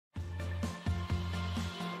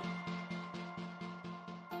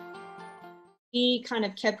he kind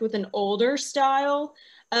of kept with an older style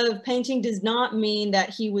of painting does not mean that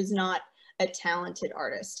he was not a talented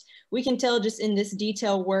artist. We can tell just in this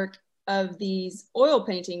detail work of these oil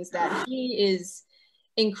paintings that he is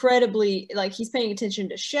incredibly, like, he's paying attention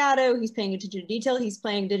to shadow, he's paying attention to detail, he's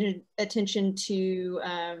paying attention to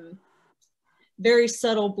very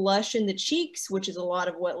subtle blush in the cheeks, which is a lot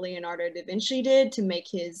of what Leonardo da Vinci did to make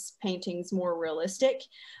his paintings more realistic.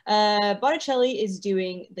 Botticelli is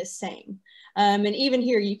doing the same. And even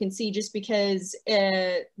here you can see, just because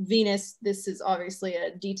Venus, this is obviously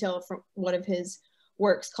a detail from one of his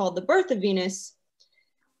works called The Birth of Venus,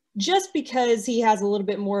 just because he has a little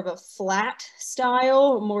bit more of a flat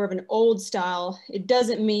style, more of an old style, it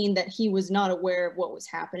doesn't mean that he was not aware of what was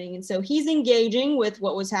happening. And so he's engaging with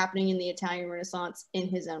what was happening in the Italian Renaissance in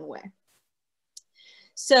his own way.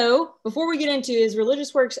 So before we get into his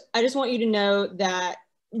religious works, I just want you to know that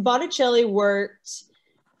Botticelli worked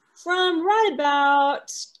from right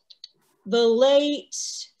about the late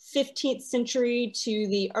 15th century to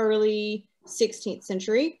the early 16th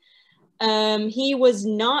century. He was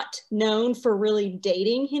not known for really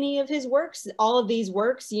dating any of his works. All of these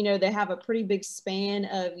works, you know, they have a pretty big span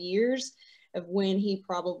of years of when he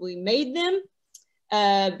probably made them,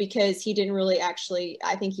 because he didn't really actually,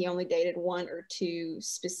 I think he only dated one or two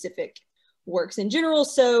specific works in general.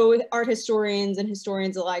 So art historians and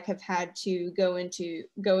historians alike have had to go into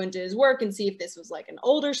his work and see if this was like an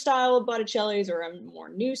older style of Botticelli's or a more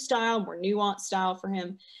new style, more nuanced style for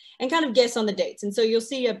him, and kind of guess on the dates. And so you'll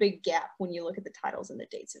see a big gap when you look at the titles and the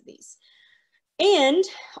dates of these. And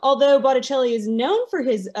although Botticelli is known for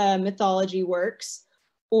his mythology works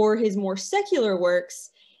or his more secular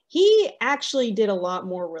works, he actually did a lot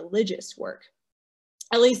more religious work.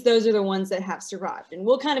 At least those are the ones that have survived. And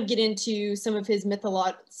we'll kind of get into some of his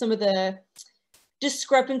some of the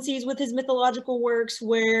discrepancies with his mythological works,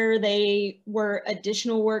 where they were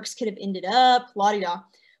additional works could have ended up, la-di-da.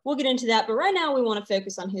 We'll get into that, but right now we want to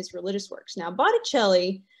focus on his religious works. Now,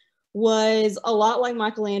 Botticelli was a lot like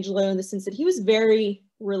Michelangelo in the sense that he was very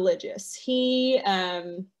religious. He,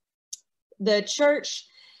 the church,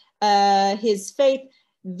 his faith,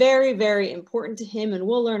 very, very important to him. And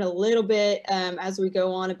we'll learn a little bit as we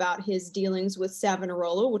go on about his dealings with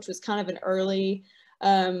Savonarola, which was kind of an early,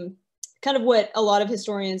 kind of what a lot of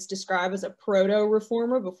historians describe as a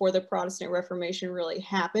proto-reformer before the Protestant Reformation really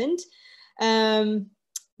happened.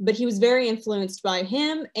 But he was very influenced by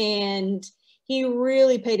him, and he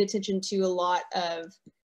really paid attention to a lot of,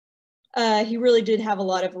 he really did have a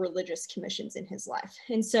lot of religious commissions in his life.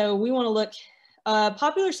 And so we want to look,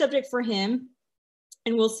 popular subject for him,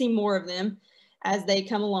 and we'll see more of them as they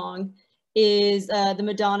come along, is the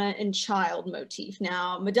Madonna and Child motif.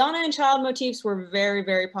 Now, Madonna and Child motifs were very,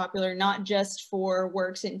 very popular, not just for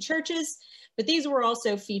works in churches, but these were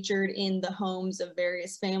also featured in the homes of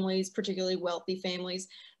various families, particularly wealthy families.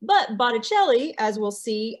 But Botticelli, as we'll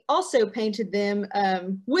see, also painted them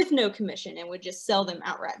with no commission and would just sell them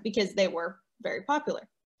outright because they were very popular.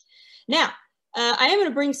 Now, I am going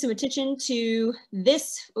to bring some attention to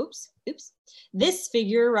this, this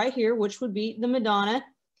figure right here, which would be the Madonna.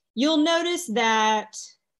 You'll notice that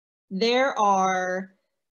there are,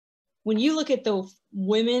 when you look at the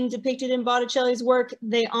women depicted in Botticelli's work,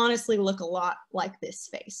 they honestly look a lot like this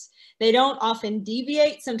face. They don't often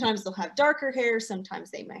deviate. Sometimes they'll have darker hair, sometimes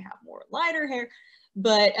they may have more lighter hair,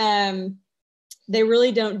 but they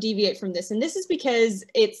really don't deviate from this. And this is because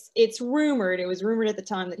it's rumored, it was rumored at the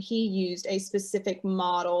time that he used a specific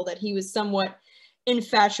model that he was somewhat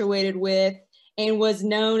infatuated with and was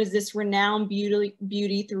known as this renowned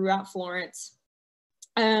beauty throughout Florence.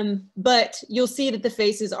 But you'll see that the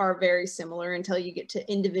faces are very similar until you get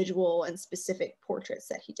to individual and specific portraits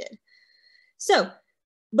that he did. So,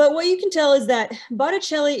 but what you can tell is that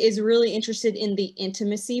Botticelli is really interested in the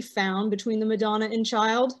intimacy found between the Madonna and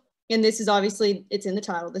Child. And this is obviously, it's in the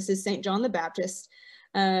title, this is St. John the Baptist.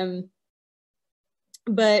 But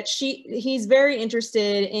he's very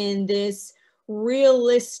interested in this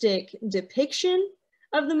realistic depiction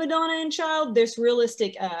of the Madonna and Child, this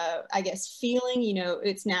realistic, I guess, feeling. You know,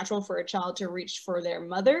 it's natural for a child to reach for their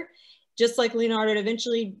mother, just like Leonardo da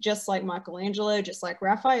Vinci, just like Michelangelo, just like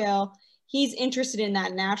Raphael. He's interested in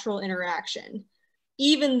that natural interaction,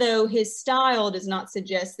 even though his style does not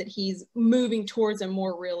suggest that he's moving towards a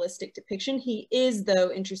more realistic depiction. He is, though,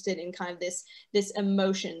 interested in kind of this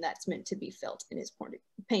emotion that's meant to be felt in his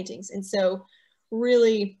paintings. And so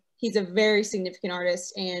really, he's a very significant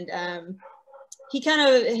artist, and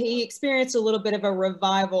he experienced a little bit of a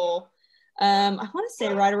revival. I want to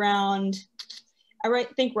say right around the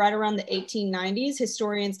 1890s,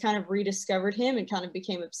 historians kind of rediscovered him and kind of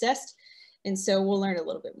became obsessed. And so we'll learn a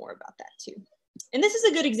little bit more about that too. And this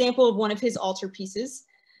is a good example of one of his altarpieces.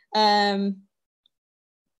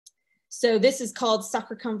 So this is called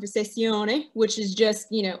Sacra Conversazione, which is just,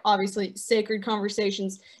 you know, obviously sacred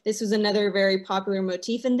conversations. This was another very popular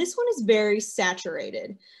motif, and this one is very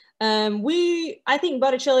saturated. I think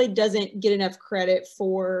Botticelli doesn't get enough credit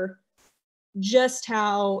for just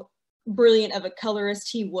how brilliant of a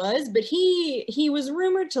colorist he was, but he was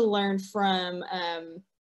rumored to learn from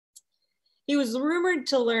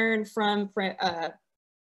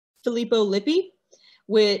Filippo Lippi,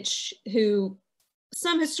 who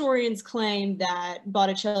some historians claim that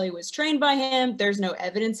Botticelli was trained by him. There's no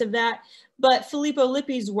evidence of that, but Filippo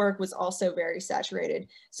Lippi's work was also very saturated.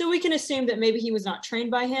 So we can assume that maybe he was not trained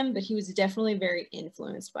by him, but he was definitely very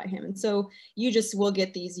influenced by him. And so you just will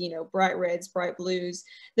get these, you know, bright reds, bright blues.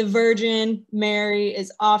 The Virgin Mary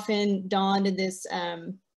is often donned in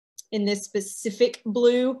this specific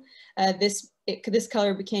blue. This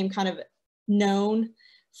color became kind of known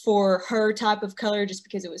for her type of color just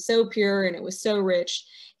because it was so pure and it was so rich,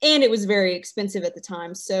 and it was very expensive at the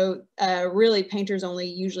time. So really painters only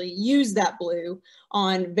usually use that blue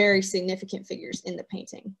on very significant figures in the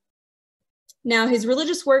painting. Now his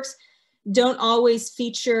religious works don't always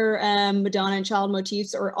feature Madonna and child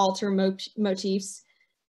motifs or altar motifs,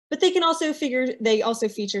 but they also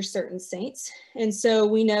feature certain saints. And so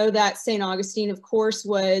we know that St. Augustine, of course,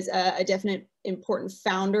 was a definite important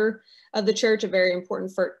founder of the church, a very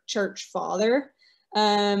important church father.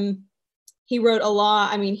 He wrote a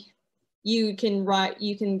lot. I mean, you can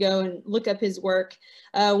go and look up his work.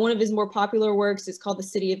 One of his more popular works is called The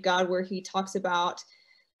City of God, where he talks about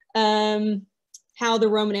how the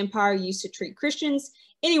Roman Empire used to treat Christians.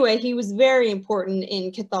 Anyway, he was very important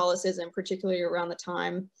in Catholicism, particularly around the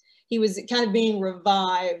time. He was kind of being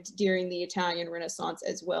revived during the Italian Renaissance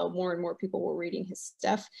as well. More and more people were reading his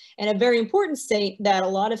stuff. And a very important saint that a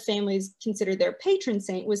lot of families considered their patron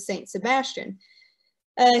saint was Saint Sebastian.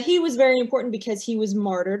 He was very important because he was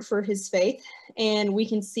martyred for his faith. And we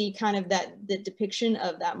can see kind of the depiction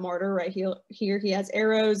of that martyr right here. He has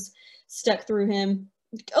arrows stuck through him.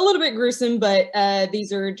 A little bit gruesome, but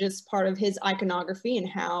these are just part of his iconography and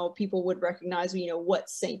how people would recognize, you know, what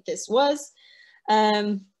saint this was.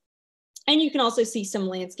 And you can also see some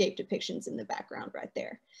landscape depictions in the background right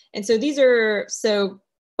there. And so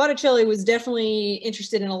Botticelli was definitely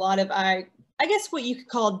interested in a lot of, I guess what you could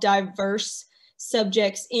call diverse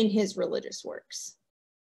subjects in his religious works.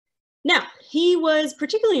 Now, he was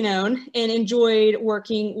particularly known and enjoyed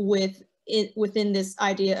working within this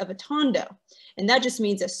idea of a tondo. And that just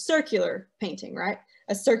means a circular painting, right?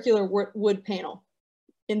 A circular wood panel.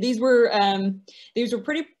 And these were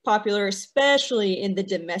pretty popular, especially in the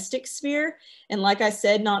domestic sphere. And like I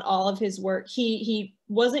said, not all of his work, he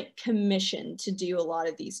wasn't commissioned to do a lot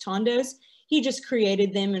of these tondos. He just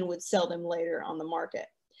created them and would sell them later on the market.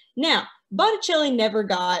 Now, Botticelli never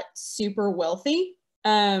got super wealthy.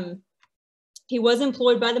 He was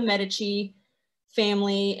employed by the Medici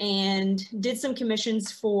family and did some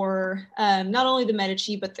commissions for not only the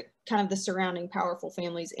Medici, but the surrounding powerful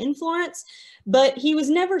families in Florence, but he was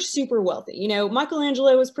never super wealthy. You know,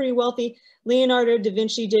 Michelangelo was pretty wealthy. Leonardo da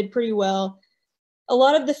Vinci did pretty well. A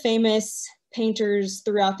lot of the famous painters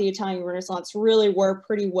throughout the Italian Renaissance really were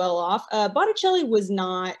pretty well off. Botticelli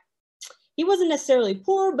he wasn't necessarily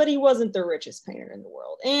poor, but he wasn't the richest painter in the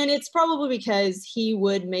world. And it's probably because he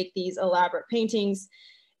would make these elaborate paintings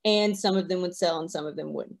and some of them would sell and some of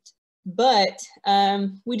them wouldn't. But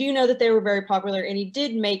we do know that they were very popular, and he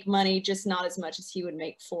did make money, just not as much as he would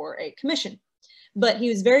make for a commission. But he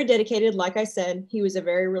was very dedicated. Like I said, he was a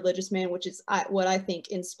very religious man, which is what I think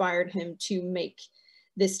inspired him to make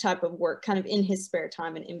this type of work kind of in his spare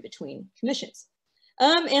time and in between commissions.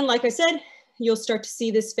 And like I said, you'll start to see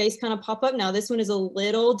this face kind of pop up. Now, this one is a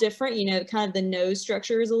little different. You know, kind of the nose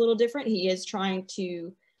structure is a little different. He is trying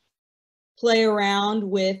to play around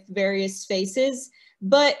with various faces.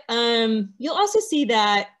 But you'll also see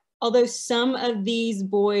that although some of these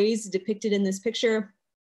boys depicted in this picture,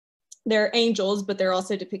 they're angels, but they're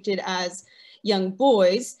also depicted as young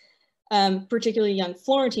boys, particularly young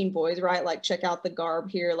Florentine boys, right? Like, check out the garb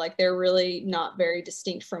here. Like, they're really not very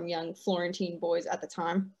distinct from young Florentine boys at the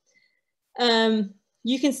time.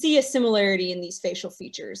 You can see a similarity in these facial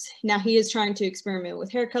features. Now, he is trying to experiment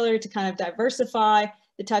with hair color to kind of diversify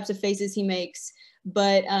the types of faces he makes,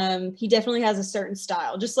 but he definitely has a certain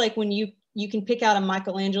style. Just like when you can pick out a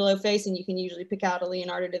Michelangelo face and you can usually pick out a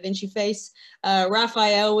Leonardo da Vinci face.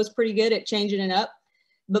 Raphael was pretty good at changing it up,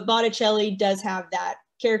 but Botticelli does have that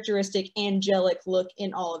characteristic angelic look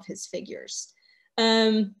in all of his figures.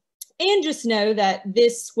 And just know that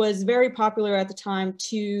this was very popular at the time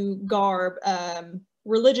to garb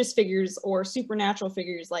religious figures or supernatural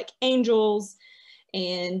figures like angels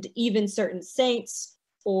and even certain saints,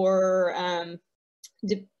 or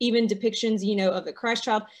even depictions, you know, of the Christ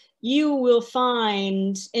child, you will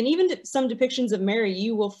find, and even some depictions of Mary,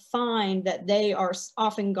 you will find that they are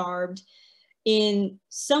often garbed in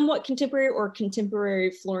somewhat contemporary or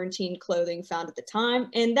contemporary Florentine clothing found at the time.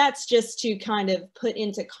 And that's just to kind of put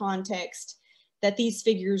into context that these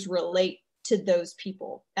figures relate to those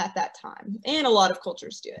people at that time. And a lot of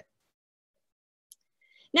cultures do it.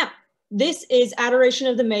 Now, this is Adoration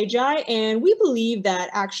of the Magi, and we believe that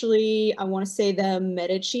actually, I want to say the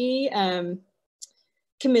Medici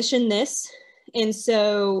commissioned this. And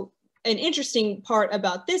so an interesting part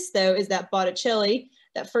about this, though, is that Botticelli,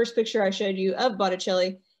 that first picture I showed you of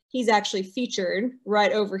Botticelli, he's actually featured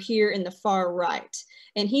right over here in the far right.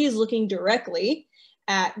 And he is looking directly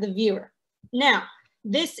at the viewer. Now,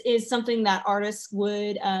 this is something that artists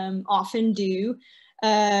would often do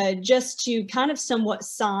just to kind of somewhat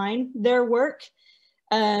sign their work,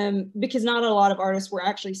 because not a lot of artists were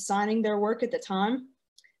actually signing their work at the time.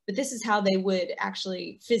 But this is how they would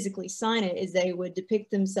actually physically sign it, is they would depict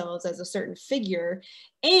themselves as a certain figure,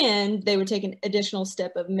 and they would take an additional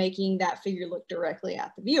step of making that figure look directly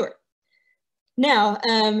at the viewer. Now,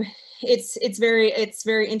 it's very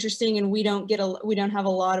interesting, and we don't have a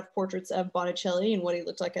lot of portraits of Botticelli and what he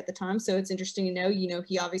looked like at the time. So it's interesting to know, you know,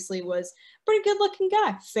 he obviously was a pretty good looking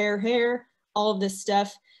guy, fair hair, all of this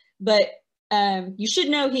stuff. But you should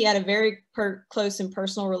know he had a very close and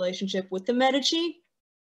personal relationship with the Medici.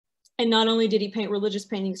 And not only did he paint religious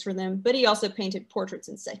paintings for them, but he also painted portraits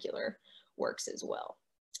and secular works as well.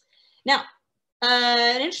 Now,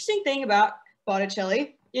 an interesting thing about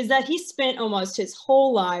Botticelli is that he spent almost his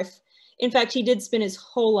whole life, in fact, he did spend his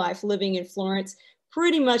whole life living in Florence,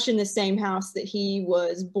 pretty much in the same house that he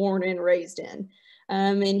was born and raised in.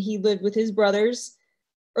 And he lived with his brothers,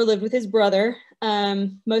 or lived with his brother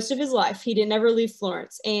most of his life. He didn't ever leave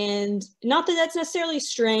Florence. And not that that's necessarily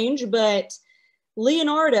strange, but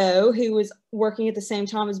Leonardo, who was working at the same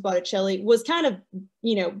time as Botticelli, was kind of,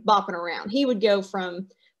 you know, bopping around. He would go from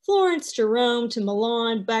Florence to Rome to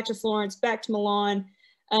Milan, back to Florence, back to Milan.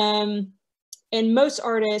 And most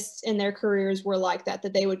artists in their careers were like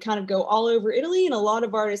that they would kind of go all over Italy. And a lot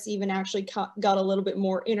of artists even actually got a little bit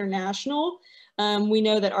more international. We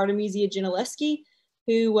know that Artemisia Gentileschi,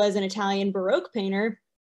 who was an Italian Baroque painter,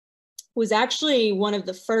 was actually one of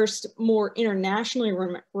the first more internationally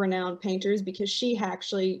renowned painters, because she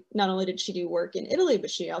actually, not only did she do work in Italy,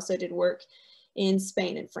 but she also did work in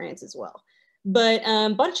Spain and France as well. But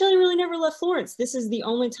Botticelli really never left Florence. This is the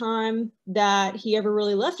only time that he ever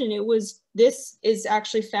really left, and this is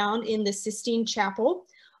actually found in the Sistine Chapel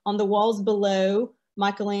on the walls below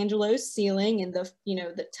Michelangelo's ceiling, and the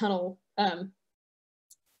tunnel. I've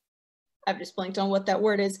just blanked on what that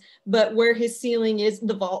word is, but where his ceiling is,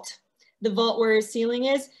 the vault where his ceiling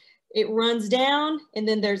is, it runs down, and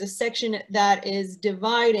then there's a section that is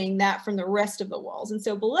dividing that from the rest of the walls. And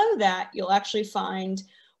so below that, you'll actually find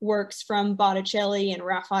works from Botticelli and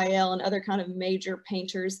Raphael and other kind of major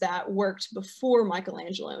painters that worked before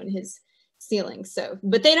Michelangelo in his ceiling. So,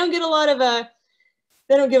 but they don't get a lot of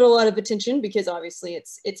attention, because obviously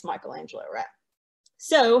it's Michelangelo, right?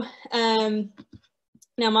 So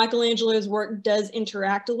now Michelangelo's work does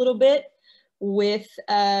interact a little bit with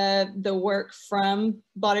the work from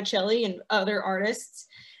Botticelli and other artists.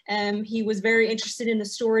 He was very interested in the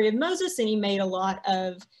story of Moses, and he made a lot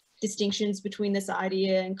of distinctions between this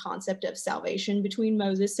idea and concept of salvation between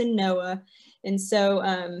Moses and Noah. And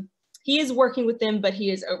so he is working with them, but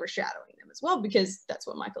he is overshadowing them as well, because that's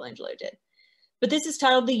what Michelangelo did. But this is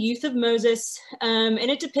titled The Youth of Moses, and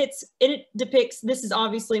it depicts, this is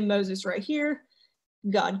obviously Moses right here,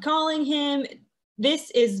 God calling him.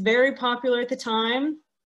 This is very popular at the time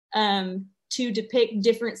to depict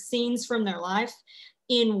different scenes from their life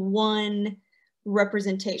in one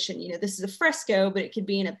representation. You know, this is a fresco, but it could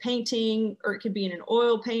be in a painting, or it could be in an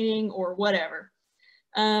oil painting, or whatever.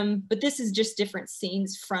 But this is just different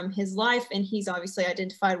scenes from his life, and he's obviously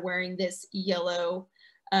identified wearing this yellow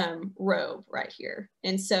robe right here.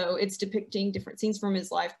 And so it's depicting different scenes from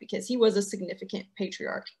his life, because he was a significant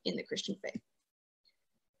patriarch in the Christian faith.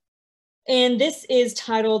 And this is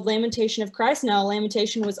titled Lamentation of Christ. Now,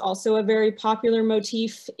 lamentation was also a very popular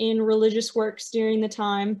motif in religious works during the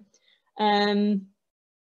time.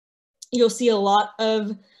 You'll see a lot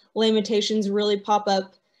of lamentations really pop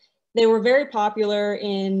up. They were very popular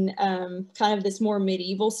in kind of this more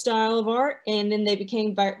medieval style of art, and then they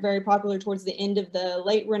became very popular towards the end of the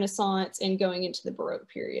late Renaissance and going into the Baroque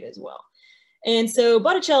period as well. And so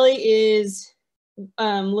Botticelli is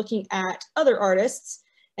looking at other artists,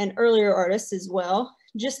 and earlier artists as well,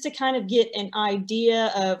 just to kind of get an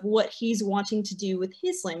idea of what he's wanting to do with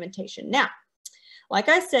his lamentation. Now, like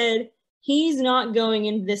I said, he's not going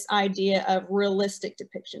into this idea of realistic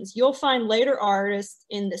depictions. You'll find later artists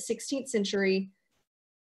in the 16th century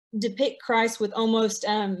depict Christ with almost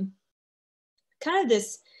kind of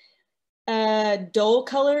this dull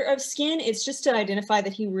color of skin. It's just to identify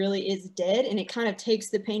that he really is dead, and it kind of takes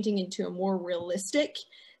the painting into a more realistic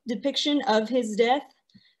depiction of his death.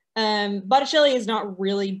 Botticelli has not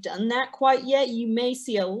really done that quite yet. You may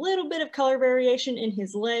see a little bit of color variation in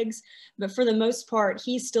his legs, but for the most part,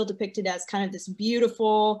 he's still depicted as kind of this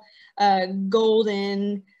beautiful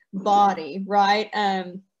golden body, right?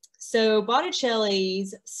 So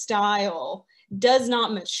Botticelli's style does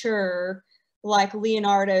not mature like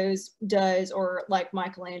Leonardo's does or like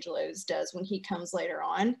Michelangelo's does when he comes later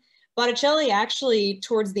on. Botticelli actually,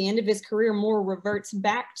 towards the end of his career, more reverts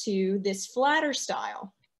back to this flatter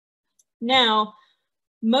style. Now,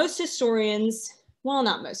 most historians, well,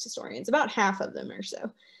 not most historians, about half of them or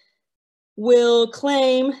so, will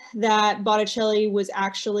claim that Botticelli was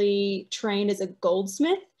actually trained as a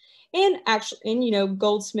goldsmith, and you know,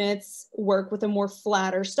 goldsmiths work with a more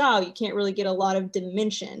flatter style. You can't really get a lot of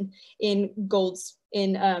dimension in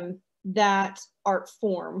that art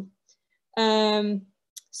form.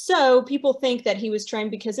 So people think that he was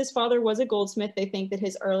trained because his father was a goldsmith. They think that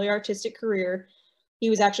his early artistic career, he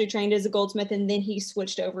was actually trained as a goldsmith, and then he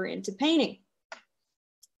switched over into painting.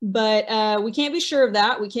 But we can't be sure of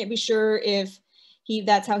that. We can't be sure if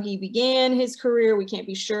that's how he began his career. We can't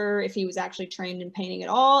be sure if he was actually trained in painting at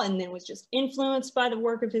all and then was just influenced by the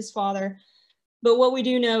work of his father. But what we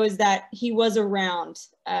do know is that he was around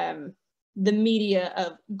the media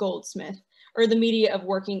of goldsmith, or the media of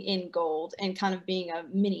working in gold and kind of being a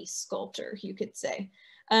mini sculptor, you could say.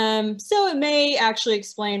 So it may actually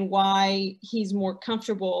explain why he's more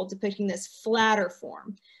comfortable depicting this flatter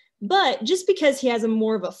form. But just because he has a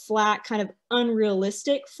more of a flat, kind of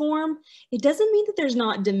unrealistic form, it doesn't mean that there's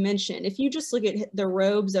not dimension. If you just look at the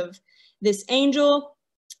robes of this angel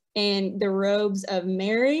and the robes of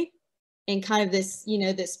Mary and kind of this, you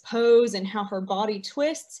know, this pose and how her body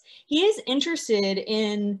twists, he is interested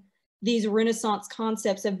in these Renaissance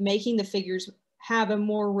concepts of making the figures have a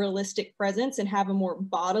more realistic presence and have a more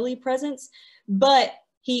bodily presence, but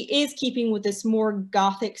he is keeping with this more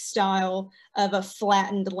Gothic style of a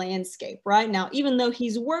flattened landscape, right? Now, even though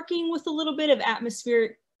he's working with a little bit of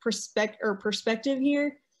atmospheric perspective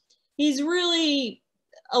here, he's really,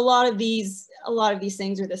 a lot of these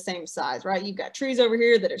things are the same size, right? You've got trees over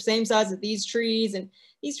here that are same size as these trees, and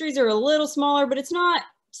these trees are a little smaller, but it's not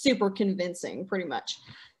super convincing, pretty much.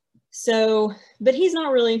 So, but he's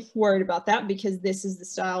not really worried about that because this is the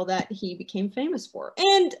style that he became famous for.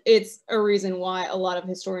 And it's a reason why a lot of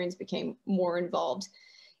historians became more involved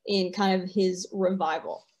in kind of his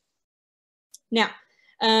revival. Now,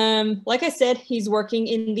 like I said, he's working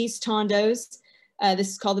in these tondos. This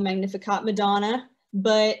is called the Magnificat Madonna,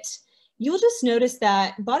 but you'll just notice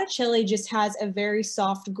that Botticelli just has a very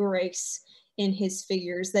soft grace in his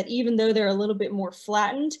figures, that even though they're a little bit more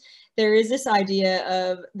flattened, there is this idea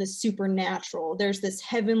of the supernatural. There's this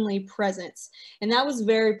heavenly presence. And that was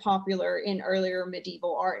very popular in earlier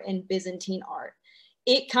medieval art and Byzantine art.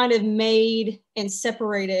 It kind of made and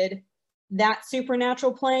separated that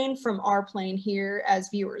supernatural plane from our plane here as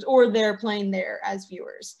viewers, or their plane there as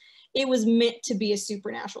viewers. It was meant to be a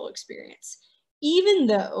supernatural experience. Even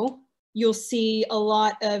though you'll see a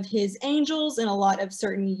lot of his angels and a lot of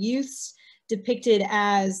certain youths depicted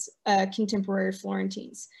as contemporary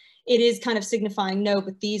Florentines. It is kind of signifying, no,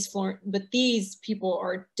 but these people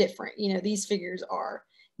are different. You know, these figures are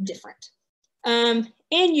different. And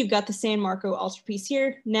you've got the San Marco altarpiece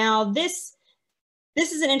here. Now, this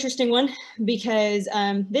is an interesting one because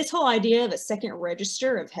this whole idea of a second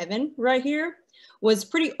register of heaven right here was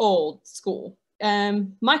pretty old school.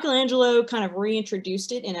 Michelangelo kind of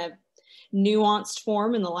reintroduced it in a nuanced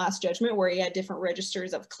form in The Last Judgment, where he had different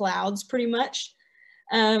registers of clouds pretty much.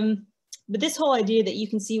 But this whole idea that you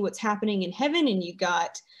can see what's happening in heaven, and you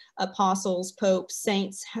got apostles, popes,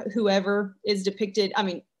 saints, whoever is depicted. I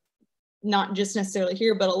mean, not just necessarily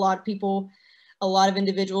here, but a lot of people, a lot of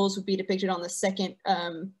individuals would be depicted on the second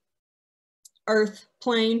earth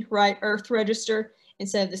plane, right? Earth register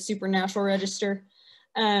instead of the supernatural register.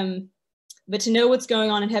 But to know what's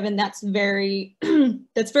going on in heaven, that's very,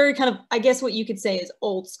 that's very kind of, I guess what you could say is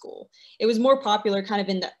old school. It was more popular kind of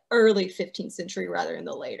in the early 15th century rather than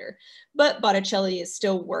the later. But Botticelli is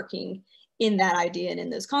still working in that idea and in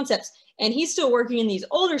those concepts. And he's still working in these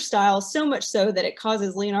older styles, so much so that it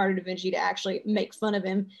causes Leonardo da Vinci to actually make fun of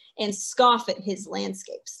him and scoff at his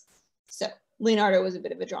landscapes. So Leonardo was a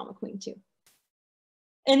bit of a drama queen too.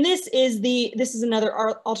 And this is another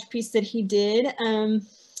altarpiece that he did.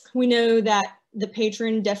 We know that the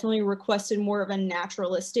patron definitely requested more of a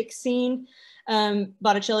naturalistic scene.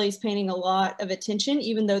 Botticelli is paying a lot of attention,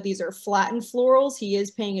 even though these are flattened florals, he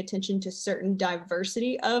is paying attention to certain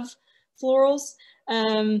diversity of florals.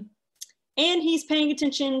 And he's paying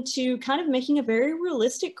attention to kind of making a very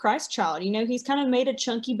realistic Christ child. You know, he's kind of made a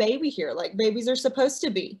chunky baby here, like babies are supposed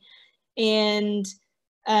to be. And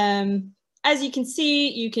as you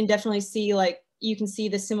can definitely see, like, you can see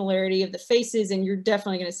the similarity of the faces, and you're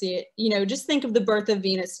definitely going to see it. You know, just think of the birth of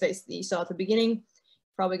Venus face that you saw at the beginning.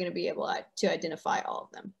 Probably going to be able to identify all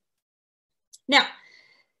of them. Now,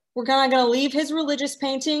 we're kind of going to leave his religious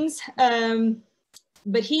paintings,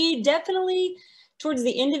 but he definitely, towards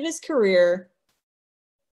the end of his career,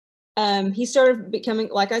 he started becoming,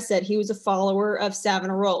 like I said, he was a follower of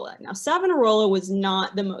Savonarola. Now, Savonarola was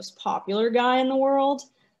not the most popular guy in the world.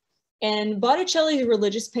 And Botticelli's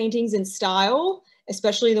religious paintings and style,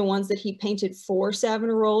 especially the ones that he painted for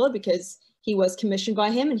Savonarola, because he was commissioned by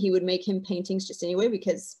him and he would make him paintings just anyway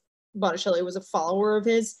because Botticelli was a follower of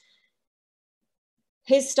his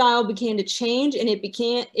style began to change, and it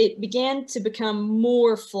began to become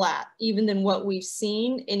more flat even than what we've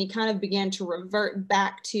seen. And he kind of began to revert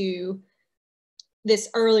back to this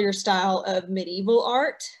earlier style of medieval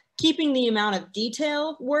art, keeping the amount of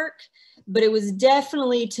detail work, but it was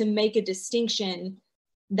definitely to make a distinction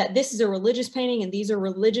that this is a religious painting and these are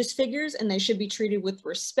religious figures and they should be treated with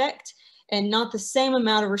respect and not the same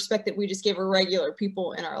amount of respect that we just give regular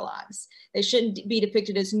people in our lives. They shouldn't be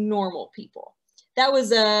depicted as normal people. That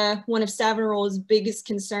was one of Savonarola's biggest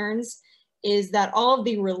concerns, is that all of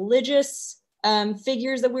the religious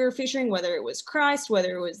figures that we were featuring, whether it was Christ,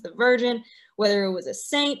 whether it was the Virgin, whether it was a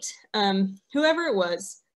saint, whoever it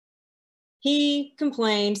was,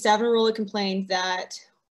 Savonarola complained that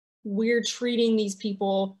we're treating these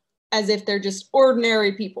people as if they're just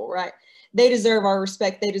ordinary people, right? They deserve our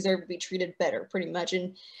respect. They deserve to be treated better, pretty much.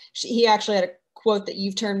 And he actually had a quote that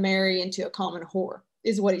 "You've turned Mary into a common whore,"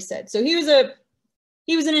 is what he said. So he was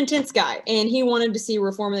an intense guy, and he wanted to see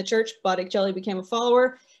reform in the church. Botticelli became a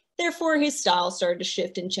follower. Therefore, his style started to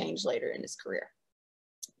shift and change later in his career.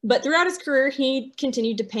 But throughout his career, he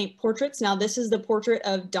continued to paint portraits. Now, this is the portrait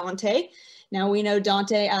of Dante. Now, we know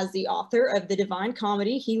Dante as the author of the Divine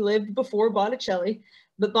Comedy. He lived before Botticelli,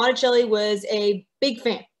 but Botticelli was a big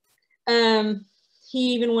fan. He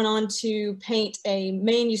even went on to paint a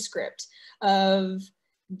manuscript of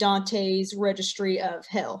Dante's Registry of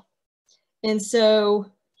Hell. And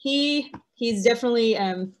so he's definitely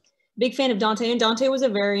big fan of Dante, and Dante was a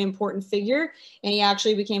very important figure, and he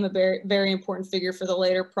actually became a very, very important figure for the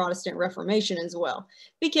later Protestant Reformation as well.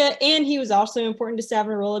 And he was also important to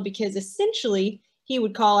Savonarola because essentially he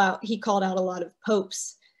called out a lot of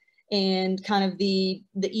popes and kind of the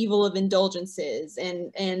evil of indulgences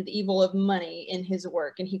and the evil of money in his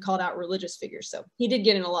work, and he called out religious figures. So he did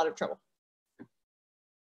get in a lot of trouble.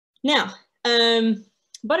 Now,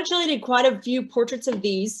 Botticelli did quite a few portraits of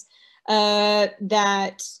these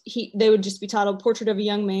that they would just be titled Portrait of a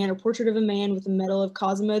Young Man or Portrait of a Man with the Medal of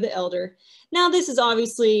Cosimo the Elder. Now, this is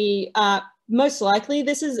obviously, most likely,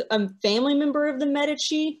 this is a family member of the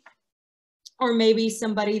Medici, or maybe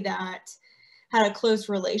somebody that had a close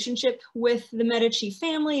relationship with the Medici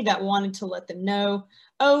family that wanted to let them know,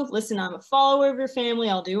 oh, listen, I'm a follower of your family,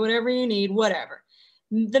 I'll do whatever you need, whatever.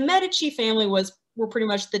 The Medici family were pretty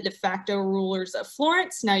much the de facto rulers of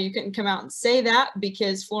Florence. Now, you couldn't come out and say that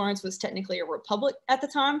because Florence was technically a republic at the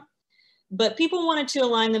time, but people wanted to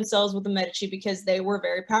align themselves with the Medici because they were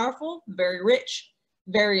very powerful, very rich,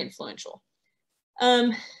 very influential.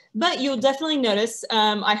 But you'll definitely notice,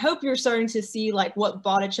 I hope you're starting to see like what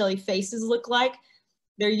Botticelli faces look like.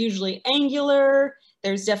 They're usually angular.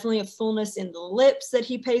 There's definitely a fullness in the lips that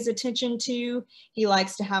he pays attention to. He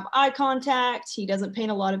likes to have eye contact. He doesn't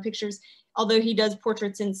paint a lot of pictures, although he does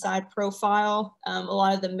portraits in side profile. A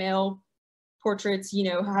lot of the male portraits, you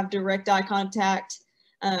know, have direct eye contact.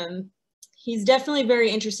 He's definitely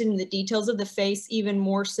very interested in the details of the face, even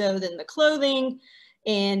more so than the clothing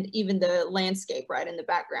and even the landscape right in the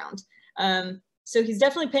background. So he's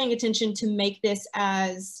definitely paying attention to make this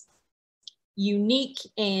as unique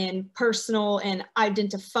and personal and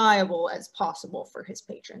identifiable as possible for his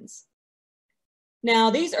patrons. Now,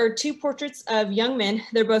 these are two portraits of young men.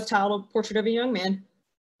 They're both titled Portrait of a Young Man.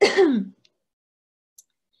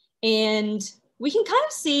 And we can kind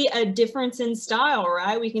of see a difference in style,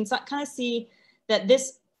 right? We can kind of see that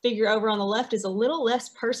this figure over on the left is a little less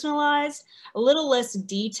personalized, a little less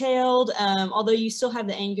detailed, although you still have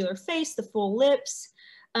the angular face, the full lips.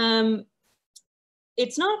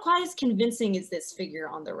 it's not quite as convincing as this figure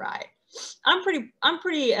on the right. I'm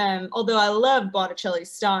pretty, although I love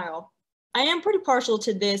Botticelli's style, I am pretty partial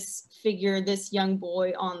to this figure, this young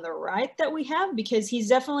boy on the right that we have, because he's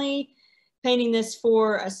definitely painting this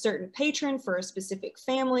for a certain patron, for a specific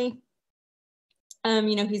family.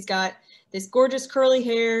 You know, he's got this gorgeous curly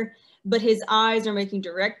hair, but his eyes are making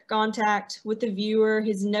direct contact with the viewer.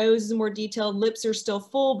 His nose is more detailed, lips are still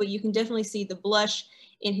full, but you can definitely see the blush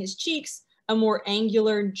in his cheeks, a more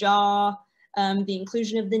angular jaw. The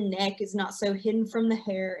inclusion of the neck is not so hidden from the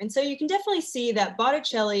hair. And so you can definitely see that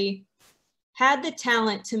Botticelli had the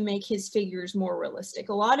talent to make his figures more realistic.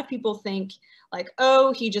 A lot of people think like,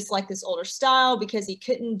 oh, he just liked this older style because he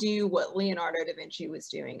couldn't do what Leonardo da Vinci was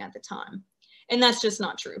doing at the time. And that's just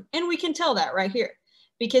not true. And we can tell that right here,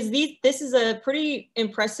 because this is a pretty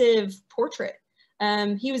impressive portrait.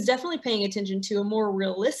 He was definitely paying attention to a more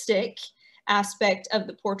realistic aspect of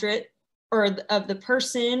the portrait, or of the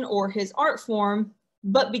person or his art form,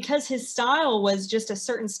 but because his style was just a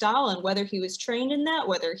certain style, and whether he was trained in that,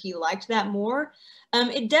 whether he liked that more,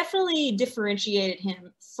 it definitely differentiated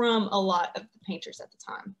him from a lot of the painters at the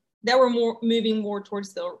time that were moving more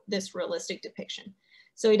towards this realistic depiction.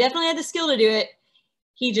 So he definitely had the skill to do it.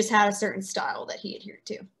 He just had a certain style that he adhered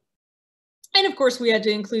to. And of course, we had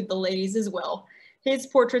to include the ladies as well. His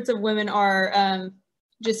portraits of women are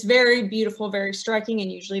just very beautiful, very striking,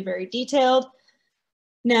 and usually very detailed.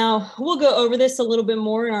 Now, we'll go over this a little bit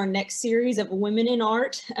more in our next series of women in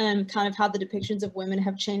art, and kind of how the depictions of women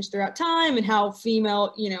have changed throughout time, and how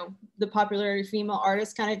female, you know, the popularity of female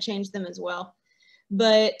artists kind of changed them as well.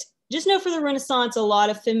 But just know for the Renaissance, a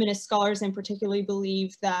lot of feminist scholars in particular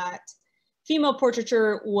believe that female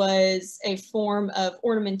portraiture was a form of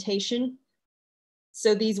ornamentation.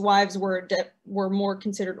 So these wives were more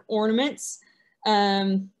considered ornaments,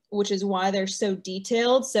 which is why they're so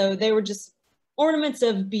detailed. So they were just ornaments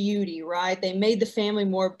of beauty, right? They made the family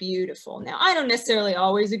more beautiful. Now, I don't necessarily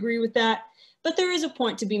always agree with that, but there is a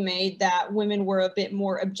point to be made that women were a bit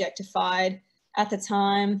more objectified at the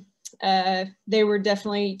time. They were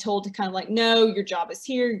definitely told to kind of like, no, your job is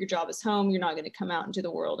here, your job is home, you're not going to come out into the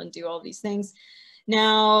world and do all these things.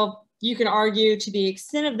 Now, you can argue to the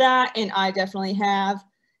extent of that, and I definitely have,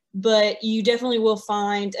 but you definitely will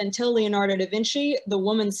find until Leonardo da Vinci, the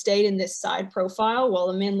woman stayed in this side profile while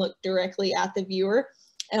the men looked directly at the viewer.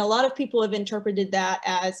 And a lot of people have interpreted that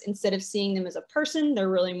as, instead of seeing them as a person, they're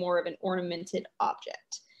really more of an ornamented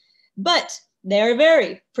object. But they are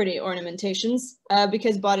very pretty ornamentations,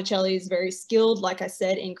 because Botticelli is very skilled, like I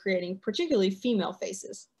said, in creating particularly female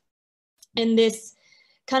faces. And this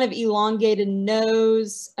kind of elongated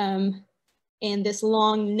nose and this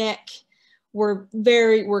long neck were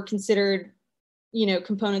considered, you know,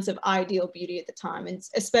 components of ideal beauty at the time. And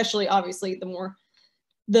especially, obviously,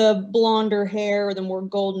 the blonder hair or the more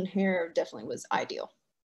golden hair definitely was ideal.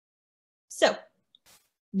 So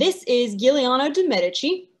this is Giuliano de'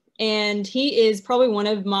 Medici, and he is probably one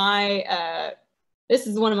of my, this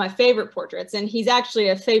is one of my favorite portraits, and he's actually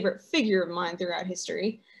a favorite figure of mine throughout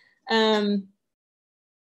history.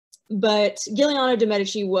 But Giuliano de'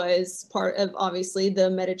 Medici was part of, obviously, the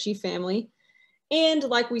Medici family. And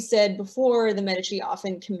like we said before, the Medici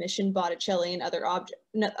often commissioned Botticelli and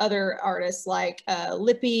other artists like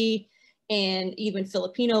Lippi, and even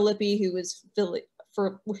Filippino Lippi, who was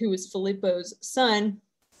Filippo's son,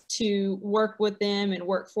 to work with them and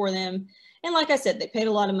work for them. And like I said, they paid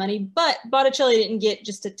a lot of money, but Botticelli didn't get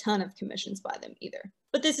just a ton of commissions by them either.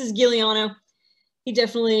 But this is Giuliano. He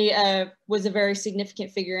definitely was a very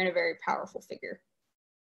significant figure and a very powerful figure.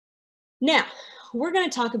 Now, we're going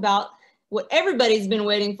to talk about what everybody's been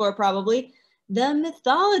waiting for, probably, the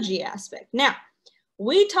mythology aspect. Now,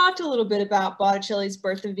 we talked a little bit about Botticelli's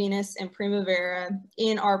Birth of Venus and Primavera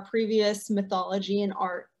in our previous mythology and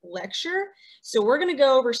art lecture. So we're going to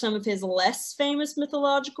go over some of his less famous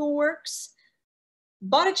mythological works.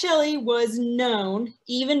 Botticelli was known,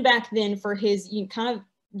 even back then, for his kind of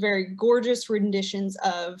very gorgeous renditions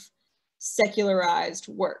of secularized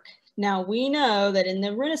work. Now, we know that in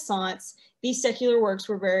the Renaissance, these secular works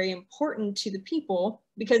were very important to the people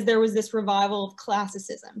because there was this revival of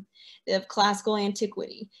classicism, of classical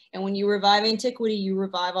antiquity. And when you revive antiquity, you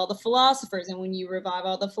revive all the philosophers. And when you revive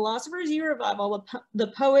all the philosophers, you revive all the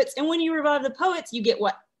poets. And when you revive the poets, you get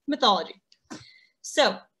what? Mythology.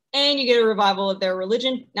 So, and you get a revival of their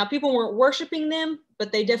religion. Now, people weren't worshiping them,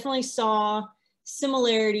 but they definitely saw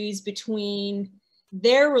similarities between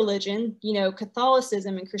their religion, you know,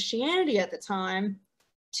 Catholicism and Christianity at the time,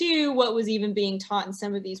 to what was even being taught in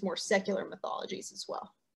some of these more secular mythologies as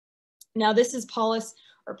well. Now, this is Pallas,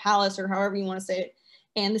 or however you want to say it,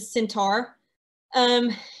 and the centaur.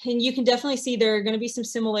 And you can definitely see there are going to be some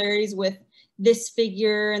similarities with this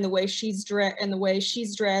figure and the way she's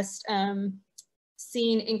dressed,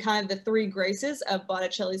 seen in kind of the three graces of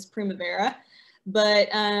Botticelli's Primavera. But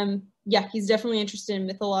yeah, he's definitely interested in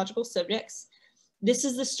mythological subjects. This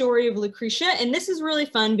is the story of Lucretia, and this is really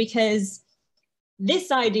fun because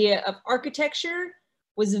this idea of architecture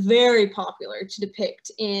was very popular to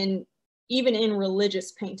depict even in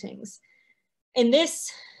religious paintings. And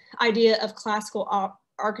this idea of classical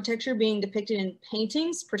architecture being depicted in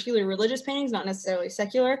paintings, particularly religious paintings, not necessarily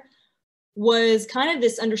secular, was kind of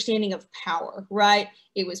this understanding of power, right?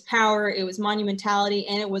 It was power, it was monumentality,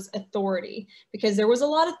 and it was authority, because there was a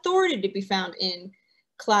lot of authority to be found in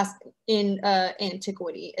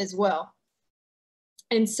antiquity as well.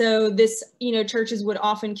 And so this, churches would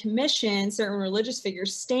often commission certain religious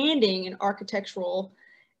figures standing in architectural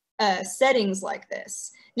settings like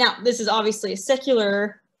this. Now, this is obviously a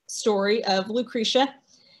secular story of Lucretia.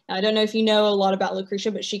 Now, I don't know if you know a lot about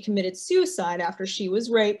Lucretia, but she committed suicide after she was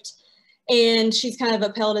raped. And she's kind of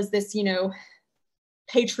upheld as this,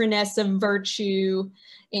 patroness of virtue,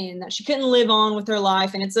 and that she couldn't live on with her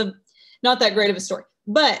life. And it's not that great of a story.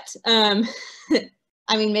 But, I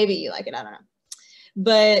mean, maybe you like it, I don't know.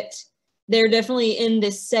 But they're definitely in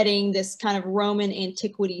this setting, this kind of Roman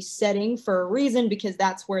antiquity setting for a reason, because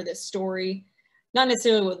that's where this story, not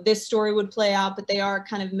necessarily what this story would play out, but they are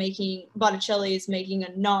kind of Botticelli is making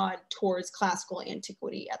a nod towards classical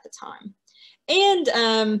antiquity at the time.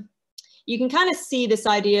 And you can kind of see this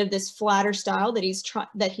idea of this flatter style that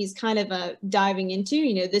he's kind of diving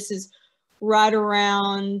into. This is right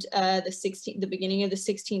around the beginning of the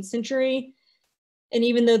 16th century. And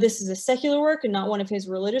even though this is a secular work and not one of his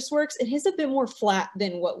religious works, it is a bit more flat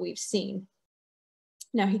than what we've seen.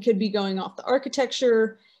 Now, he could be going off the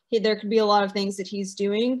architecture. There could be a lot of things that he's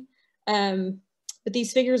doing. But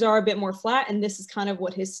these figures are a bit more flat, and this is kind of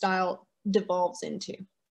what his style devolves into.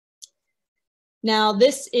 Now,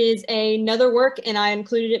 this is another work, and I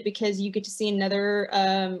included it because you get to see another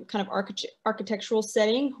kind of architectural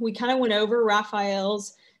setting. We kind of went over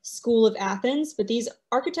Raphael's School of Athens, but these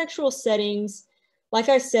architectural settings, like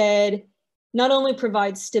I said, not only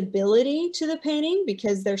provide stability to the painting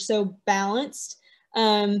because they're so balanced,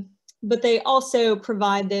 but they also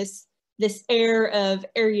provide this air of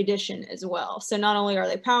erudition as well. So not only are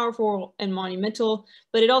they powerful and monumental,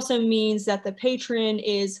 but it also means that the patron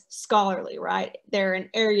is scholarly, right? They're an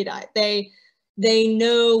erudite. They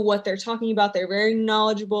know what they're talking about. They're very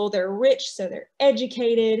knowledgeable. They're rich, so they're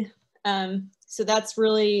educated. So that's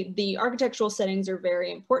really, the architectural settings are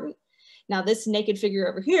very important. Now, this naked figure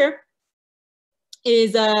over here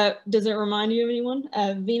is, does it remind you of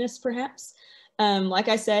anyone? Venus, perhaps? Like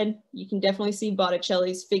I said, you can definitely see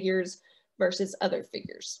Botticelli's figures versus other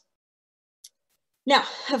figures. Now,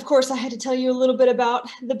 of course, I had to tell you a little bit about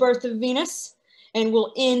the birth of Venus, and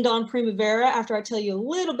we'll end on Primavera after I tell you a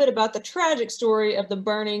little bit about the tragic story of the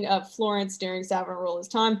burning of Florence during Savonarola's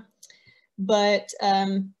time. But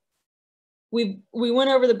we went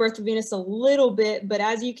over the birth of Venus a little bit, but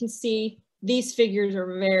as you can see, these figures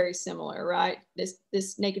are very similar, right?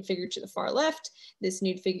 This naked figure to the far left, this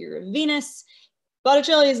nude figure of Venus.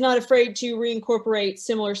 Botticelli is not afraid to reincorporate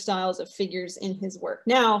similar styles of figures in his work.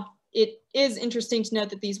 Now, it is interesting to note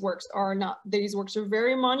that these works are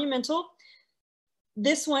very monumental.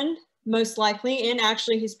 This one, most likely, and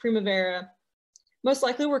actually his Primavera, most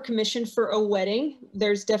likely were commissioned for a wedding.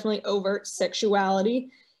 There's definitely overt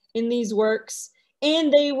sexuality in these works,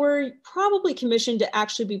 and they were probably commissioned to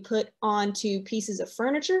actually be put onto pieces of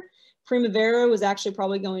furniture. Primavera was actually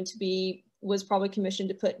probably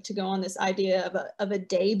commissioned to go on this idea of a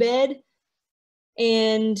day bed,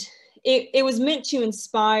 and it was meant to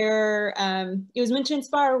inspire. It was meant to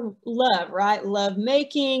inspire love, right? Love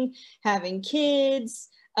making, having kids,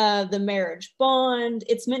 the marriage bond.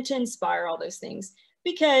 It's meant to inspire all those things,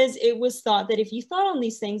 because it was thought that if you thought on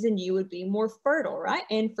these things, then you would be more fertile, right?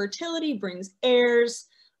 And fertility brings heirs,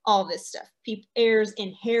 all this stuff. Heirs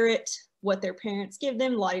inherit what their parents give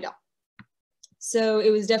them, la-di-da. So it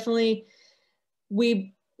was definitely,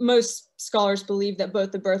 most scholars believe that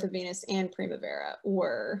both the birth of Venus and Primavera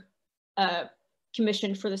were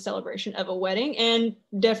commissioned for the celebration of a wedding, and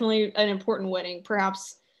definitely an important wedding.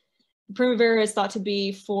 Perhaps Primavera is thought to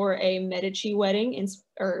be for a Medici wedding,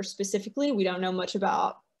 or specifically, we don't know much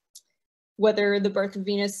about whether the birth of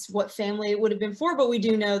Venus, what family it would have been for, but we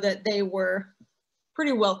do know that they were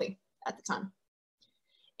pretty wealthy at the time.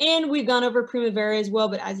 And we've gone over Primavera as well,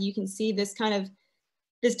 but as you can see, this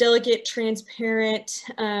delicate, transparent,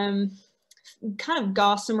 kind of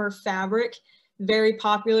gossamer fabric very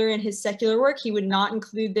popular in his secular work. He would not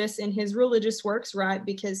include this in his religious works, right?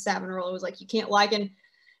 Because Savonarola was like, you can't liken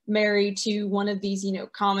Mary to one of these, you know,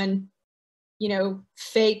 common, you know,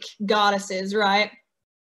 fake goddesses, right?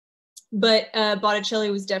 But Botticelli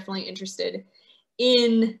was definitely interested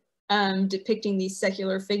in depicting these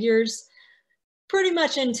secular figures pretty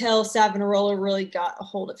much until Savonarola really got a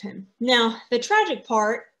hold of him. Now, the tragic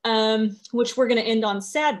part, which we're going to end on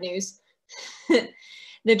sad news,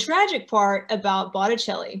 the tragic part about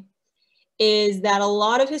Botticelli is that a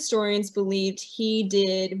lot of historians believed he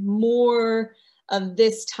did more of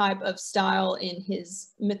this type of style in his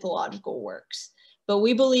mythological works. But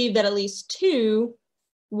we believe that at least 2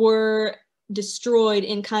 were destroyed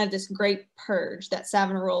in kind of this great purge that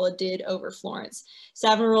Savonarola did over Florence.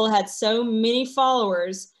 Savonarola had so many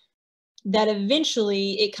followers that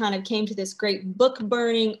eventually it kind of came to this great book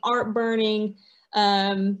burning, art burning,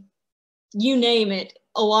 you name it.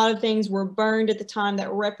 A lot of things were burned at the time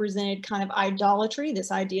that represented kind of idolatry,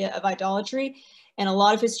 this idea of idolatry. And a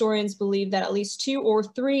lot of historians believe that at least 2 or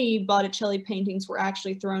 3 Botticelli paintings were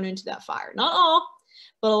actually thrown into that fire. Not all,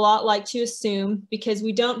 but a lot like to assume, because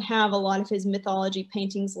we don't have a lot of his mythology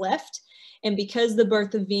paintings left. And because The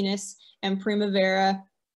Birth of Venus and Primavera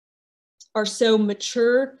are so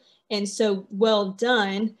mature and so well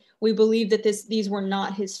done, we believe that these were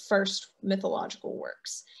not his first mythological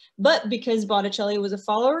works. But because Botticelli was a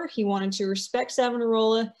follower, he wanted to respect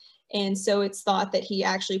Savonarola, and so it's thought that he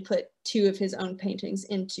actually put 2 of his own paintings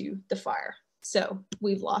into the fire. So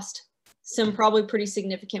we've lost some probably pretty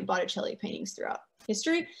significant Botticelli paintings throughout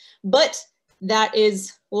history, but that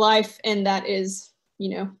is life, and that is, you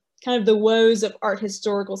know, kind of the woes of art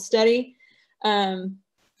historical study.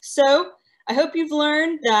 So I hope you've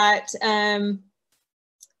learned that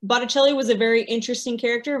Botticelli was a very interesting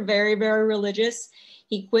character, very, very religious.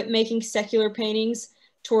 He quit making secular paintings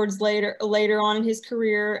towards later on in his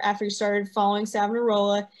career after he started following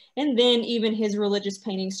Savonarola, and then even his religious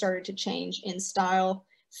paintings started to change in style,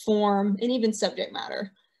 form, and even subject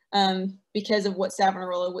matter because of what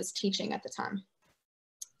Savonarola was teaching at the time.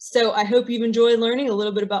 So I hope you've enjoyed learning a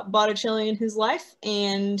little bit about Botticelli and his life,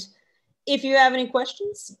 and if you have any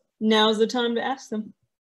questions, now's the time to ask them.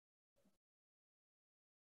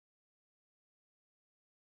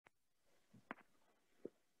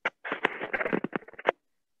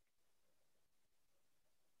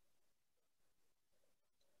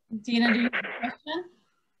 Dina, do you have a question?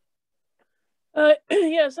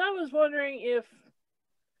 Yes, I was wondering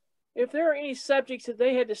if there are any subjects that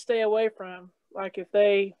they had to stay away from, like if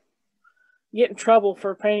they get in trouble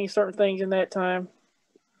for painting certain things in that time.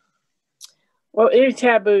 Well, any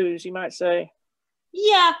taboos, you might say.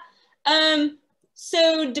 Yeah.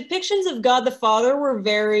 So depictions of God the Father were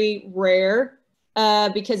very rare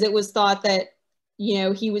because it was thought that, you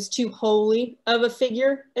know, he was too holy of a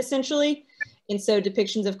figure, essentially. And so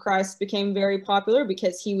depictions of Christ became very popular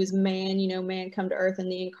because he was man, you know, man come to earth in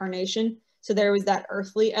the incarnation. So there was that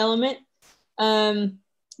earthly element. But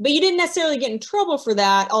you didn't necessarily get in trouble for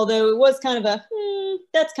that, although it was kind of a,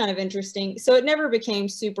 that's kind of interesting. So it never became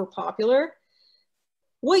super popular.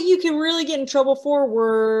 What you can really get in trouble for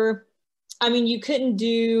were, I mean, you couldn't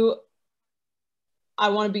do, I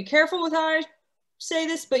want to be careful with how I say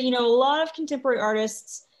this, but, you know, a lot of contemporary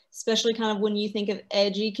artists, especially kind of when you think of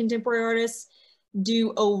edgy contemporary artists,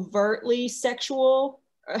 do overtly sexual,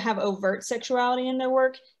 or have overt sexuality in their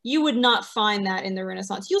work. You would not find that in the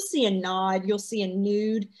Renaissance. You'll see a nod, you'll see a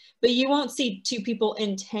nude, but you won't see 2 people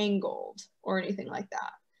entangled or anything like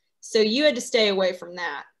that. So you had to stay away from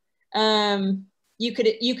that. You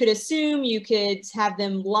could assume, you could have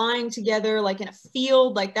them lying together like in a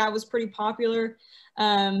field, like that was pretty popular.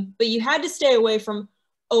 But you had to stay away from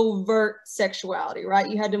overt sexuality, right?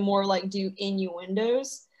 You had to more like do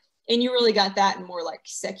innuendos, and you really got that in more like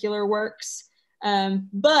secular works.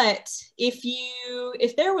 But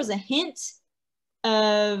if there was a hint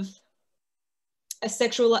of a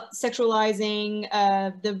sexualizing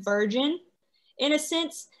the Virgin, in a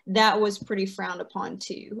sense, that was pretty frowned upon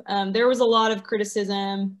too. There was a lot of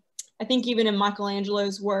criticism, I think even in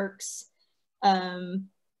Michelangelo's works, that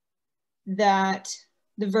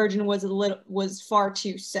the Virgin was far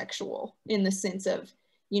too sexual in the sense of,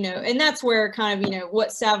 you know, and that's where kind of, you know,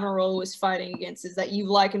 what Savonarola was fighting against is that you've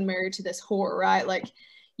likened Mary to this whore, right? Like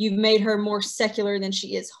you've made her more secular than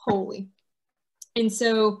she is holy. And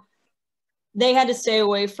so they had to stay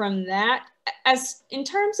away from that. As in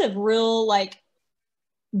terms of real like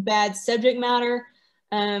bad subject matter,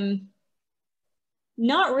 not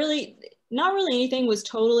really anything was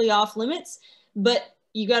totally off limits, but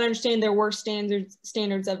you got to understand there were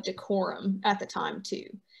standards of decorum at the time too.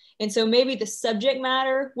 And so maybe the subject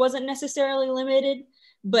matter wasn't necessarily limited,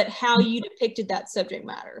 but how you depicted that subject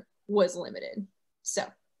matter was limited. So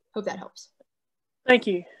hope that helps. Thank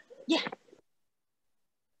you. Yeah.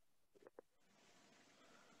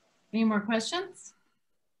 Any more questions?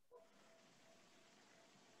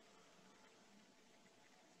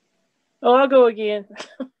 Oh, I'll go again.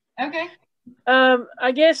 Okay.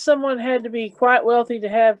 I guess someone had to be quite wealthy to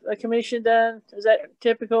have a commission done. Is that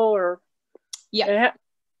typical, or? Yeah.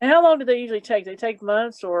 And how long do they usually take? They take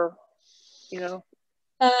months, or, you know?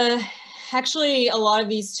 Actually, a lot of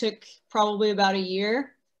these took probably about a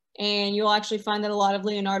year, and you'll actually find that a lot of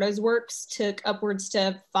Leonardo's works took upwards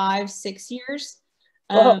to 5-6 years.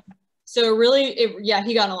 So really,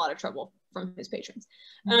 he got in a lot of trouble from his patrons.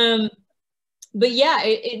 But yeah,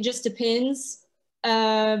 it just depends.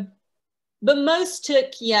 But most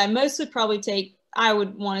would probably take, I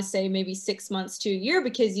would want to say maybe 6 months to a year,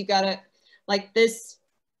 because you gotta, like this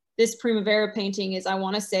Primavera painting is, I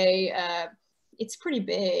want to say, it's pretty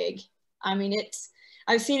big. I mean,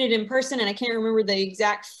 I've seen it in person, and I can't remember the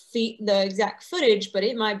exact footage, but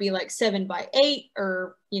it might be like 7x8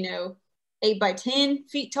 or 8x10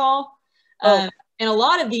 feet tall. And a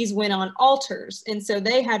lot of these went on altars, and so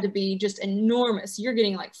they had to be just enormous. You're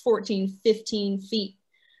getting like 14, 15 feet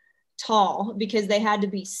tall, because they had to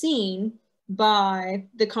be seen by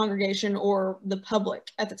the congregation or the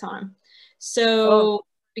public at the time. So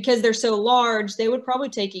because they're so large, they would probably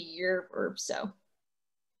take a year or so.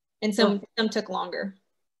 And some took longer.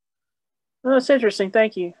 Oh, that's interesting.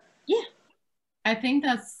 Thank you. Yeah. I think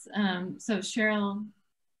that's, so Cheryl,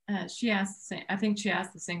 she asked, I think she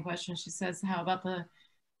asked the same question. She says, how about the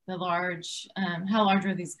large, how large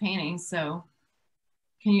are these paintings? So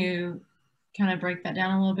can you kind of break that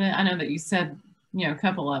down a little bit? I know that you said, a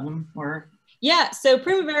couple of them were. Yeah, so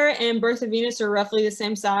Primavera and Birth of Venus are roughly the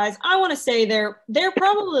same size. I want to say they're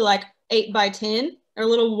probably like 8x10. They're a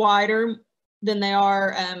little wider than they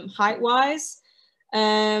are height-wise.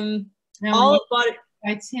 Now, all about it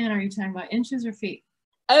by 10, are you talking about inches or feet?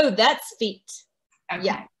 Oh, that's feet. Okay.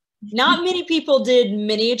 Yeah. Not many people did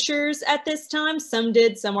miniatures at this time. Some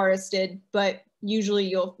did, some artists did, but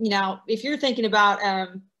usually if you're thinking about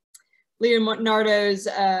Leonardo's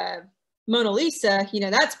Mona Lisa,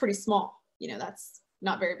 that's pretty small. That's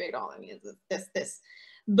not very big at all. I mean, it's this.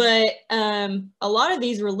 But a lot of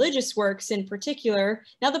these religious works in particular,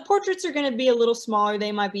 now the portraits are going to be a little smaller.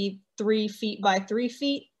 They might be 3 feet by 3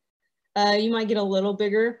 feet. You might get a little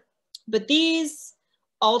bigger. But these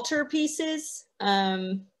altar pieces,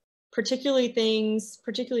 particularly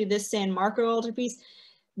this San Marco altarpiece,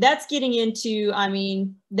 that's getting into,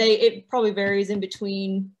 it probably varies in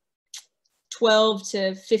between 12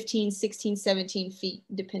 to 15, 16, 17 feet,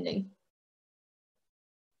 depending.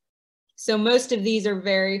 So most of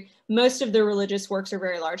the religious works are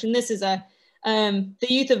very large. And this is the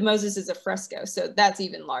Youth of Moses is a fresco. So that's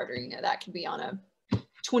even larger. That could be on a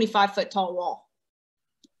 25-foot tall wall.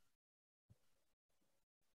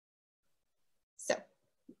 So.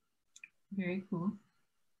 Very cool.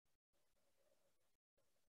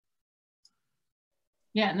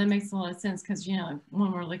 Yeah, and that makes a lot of sense, because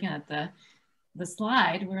when we're looking at the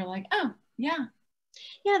slide, we're like, oh yeah,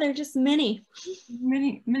 they're just mini.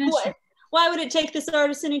 Why would it take this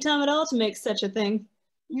artist any time at all to make such a thing?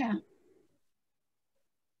 Yeah.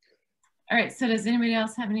 All right, so does anybody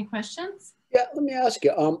else have any questions? Yeah, let me ask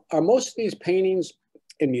you, are most of these paintings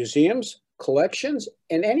in museums, collections,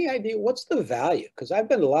 and any idea what's the value? Because I've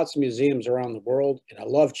been to lots of museums around the world, and I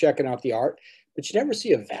love checking out the art, but you never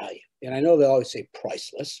see a value. And I know they always say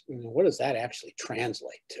priceless. What does that actually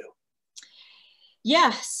translate to?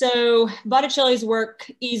 Yeah, so Botticelli's work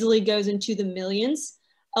easily goes into the millions.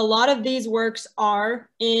 A lot of these works are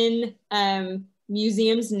in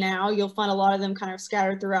museums now. You'll find a lot of them kind of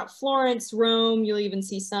scattered throughout Florence, Rome. You'll even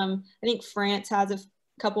see some, I think France has a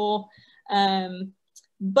couple.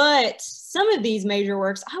 But some of these major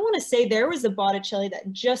works, I want to say there was a Botticelli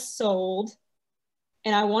that just sold,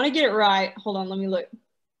 and I want to get it right. Hold on, let me look.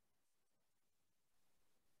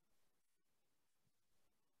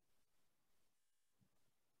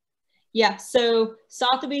 Yeah, so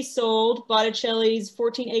Sotheby's sold Botticelli's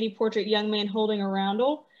 1480 portrait Young Man Holding a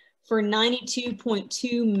Roundel for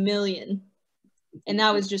 $92.2 million. And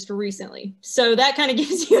that was just recently. So that kind of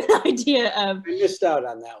gives you an idea of... I missed out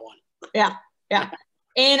on that one. Yeah.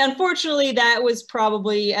 And unfortunately, that was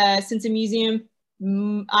probably, since a museum,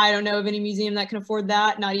 I don't know of any museum that can afford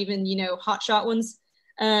that, not even, hotshot ones.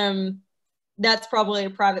 That's probably a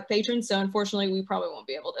private patron. So unfortunately, we probably won't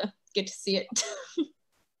be able to get to see it.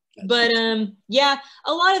 But yeah,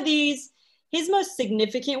 a lot of these, his most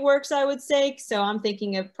significant works, I would say. So I'm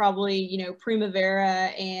thinking of probably, you know,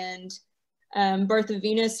 Primavera and Birth of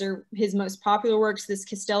Venus are his most popular works. This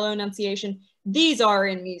Castello Annunciation. These are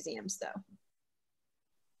in museums, though.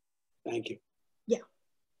 Thank you. Yeah.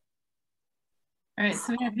 All right,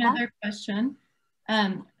 so we have another question.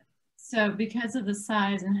 So because of the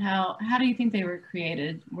size and how do you think they were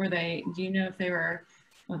created? Were they, do you know if they were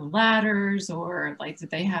with ladders, or like did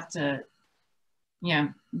they have to, you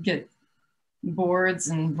know, get boards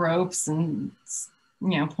and ropes and,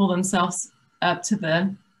 you know, pull themselves up to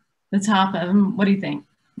the top of them? What do you think?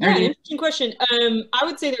 Yeah, an interesting question. I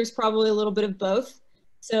would say there's probably a little bit of both.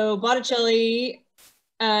 So Botticelli,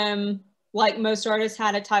 like most artists,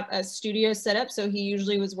 had a studio setup. So he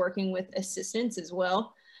usually was working with assistants as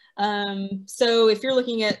well. So if you're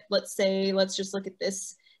looking at, let's just look at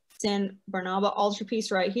this San Barnaba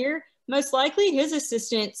altarpiece right here. Most likely his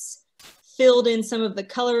assistants filled in some of the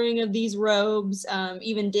coloring of these robes,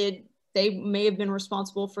 they may have been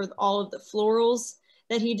responsible for all of the florals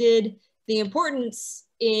that he did. The importance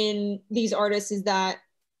in these artists is that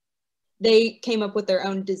they came up with their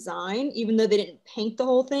own design, even though they didn't paint the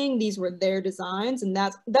whole thing. These were their designs, and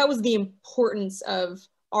that was the importance of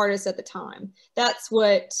artists at the time. That's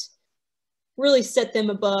what really set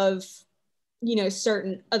them above, you know,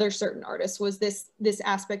 certain artists, was this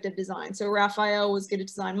aspect of design. So Raphael was good at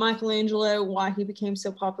design. Michelangelo, why he became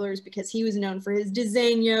so popular is because he was known for his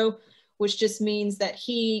disegno, which just means that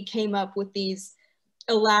he came up with these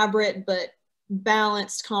elaborate but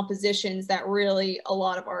balanced compositions that really a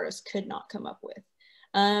lot of artists could not come up with.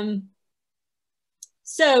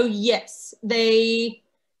 So yes, they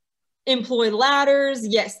employed ladders.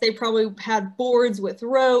 Yes, they probably had boards with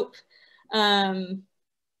rope.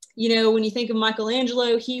 You know, when you think of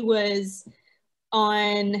Michelangelo, he was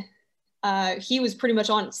pretty much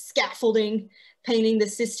on scaffolding, painting the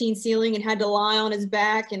Sistine ceiling, and had to lie on his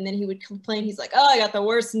back. And then he would complain. He's like, oh, I got the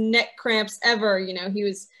worst neck cramps ever. You know, he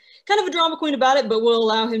was kind of a drama queen about it, but we'll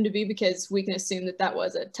allow him to be because we can assume that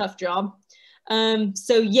was a tough job.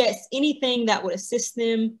 So yes, anything that would assist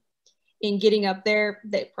them in getting up there,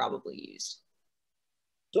 they probably used.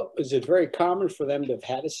 So is it very common for them to have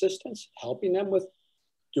had assistants helping them with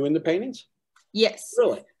doing the paintings? Yes.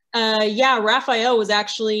 Really? Yeah, Raphael was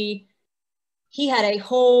actually, he had a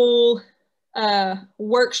whole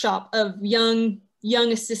workshop of young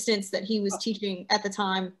assistants that he was teaching at the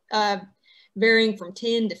time, varying from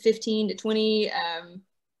 10 to 15 to 20,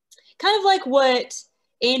 kind of like what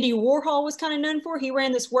Andy Warhol was kind of known for. He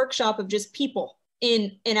ran this workshop of just people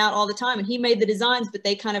in and out all the time, and he made the designs, but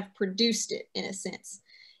they kind of produced it in a sense.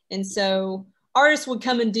 And so artists would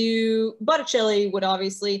come and do, Botticelli would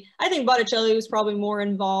obviously, I think Botticelli was probably more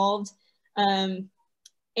involved. And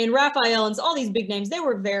Raphael and all these big names, they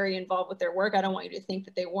were very involved with their work. I don't want you to think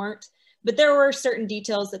that they weren't, but there were certain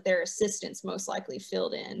details that their assistants most likely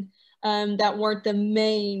filled in that weren't the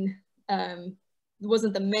main,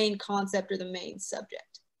 wasn't the main concept or the main subject.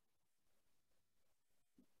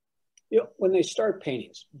 You know, when they start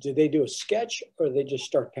paintings, do they do a sketch or they just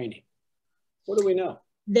start painting? What do we know?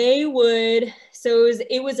 They would, so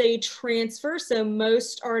it was a transfer. So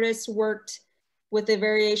most artists worked with a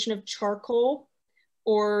variation of charcoal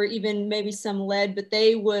or even maybe some lead, but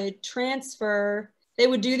they would transfer, they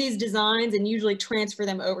would do these designs and usually transfer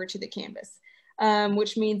them over to the canvas,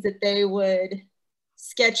 which means that they would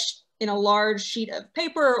sketch in a large sheet of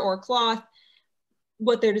paper or cloth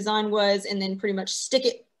what their design was, and then pretty much stick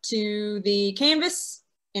it to the canvas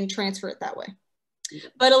and transfer it that way.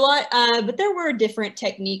 But but there were different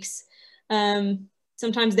techniques.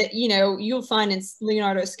 Sometimes that, you know, you'll find in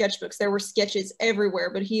Leonardo's sketchbooks, there were sketches everywhere,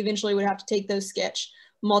 but he eventually would have to take those sketch,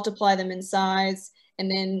 multiply them in size, and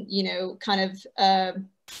then, you know, kind of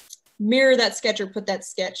mirror that sketch or put that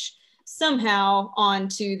sketch somehow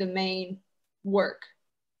onto the main work.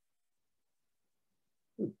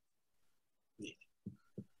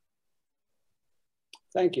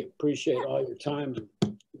 Thank you. Appreciate all your time. It's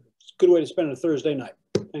a good way to spend a Thursday night.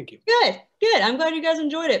 Thank you. Good, good. I'm glad you guys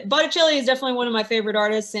enjoyed it. Botticelli is definitely one of my favorite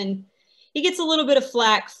artists, and he gets a little bit of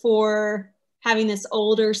flack for having this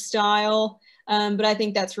older style, but I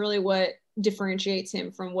think that's really what differentiates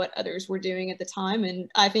him from what others were doing at the time.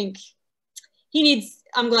 And I think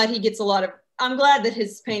I'm glad that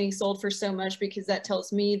his painting sold for so much, because that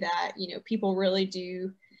tells me that, you know, people really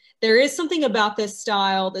do, there is something about this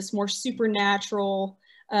style, this more supernatural,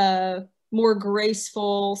 more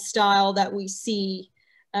graceful style that we see,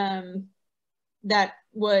 that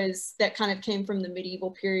kind of came from the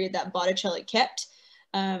medieval period that Botticelli kept.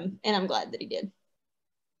 And I'm glad that he did.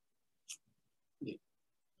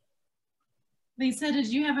 Lisa, did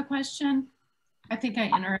you have a question? I think I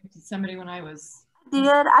interrupted somebody when I was. Did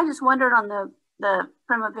I just wondered on the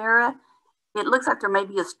Primavera, it looks like there may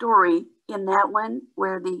be a story in that one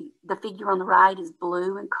where the figure on the right is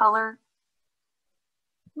blue in color.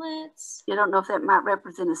 You don't know if that might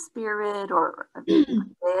represent a spirit or a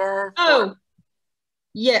death. Oh,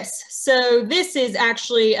 yes. So this is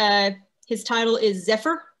actually, his title is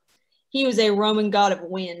Zephyr. He was a Roman god of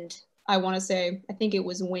wind, I want to say. I think it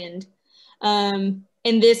was wind. And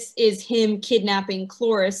this is him kidnapping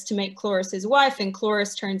Chloris to make Chloris his wife, and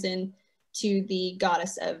Chloris turns into the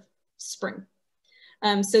goddess of spring.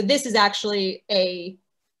 So this is actually a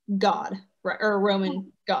god, or a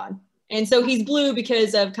Roman god. And so he's blue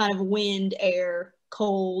because of kind of wind, air,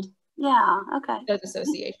 cold. Yeah, okay. Those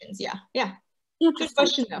associations, yeah. Yeah. Good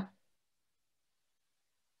question, though.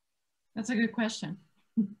 That's a good question.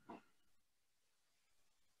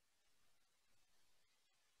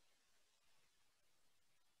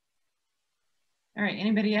 All right,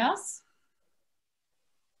 anybody else?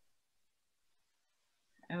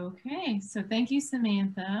 Okay, so thank you,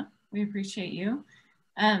 Samantha. We appreciate you.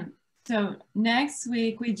 So next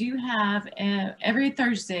week we do have, every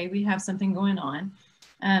Thursday we have something going on.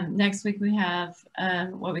 Next week we have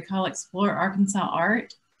what we call Explore Arkansas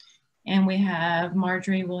Art, and we have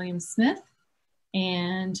Marjorie Williams-Smith,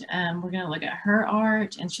 and we're going to look at her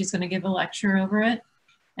art, and she's going to give a lecture over it.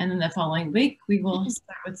 And then the following week we will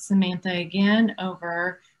start with Samantha again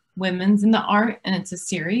over Women's in the Art, and it's a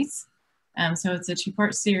series. So it's a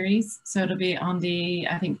 2-part series. So it'll be on the,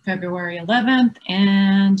 I think, February 11th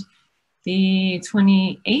and the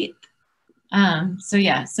 28th. So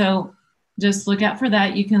yeah, so just look out for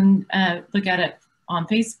that. You can look at it on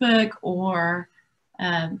Facebook, or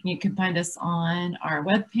you can find us on our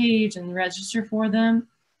webpage and register for them.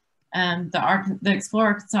 The Explore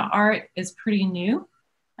Arkansas Art is pretty new.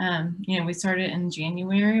 You know, we started in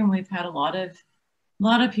January, and we've had a lot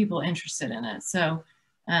of people interested in it. So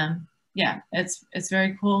yeah, it's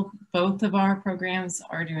very cool. Both of our programs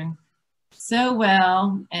are doing so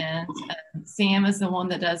well, and Sam is the one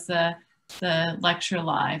that does the lecture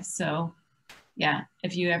live. So yeah,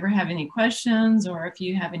 if you ever have any questions, or if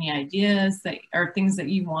you have any ideas that or things that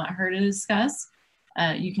you want her to discuss,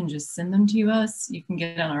 you can just send them to us. You can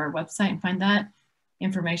get on our website and find that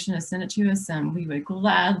information to send it to us, and we would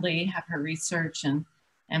gladly have her research and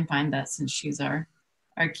find that, since she's our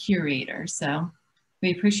curator. So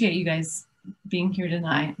we appreciate you guys being here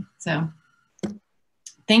tonight. So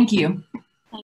thank you.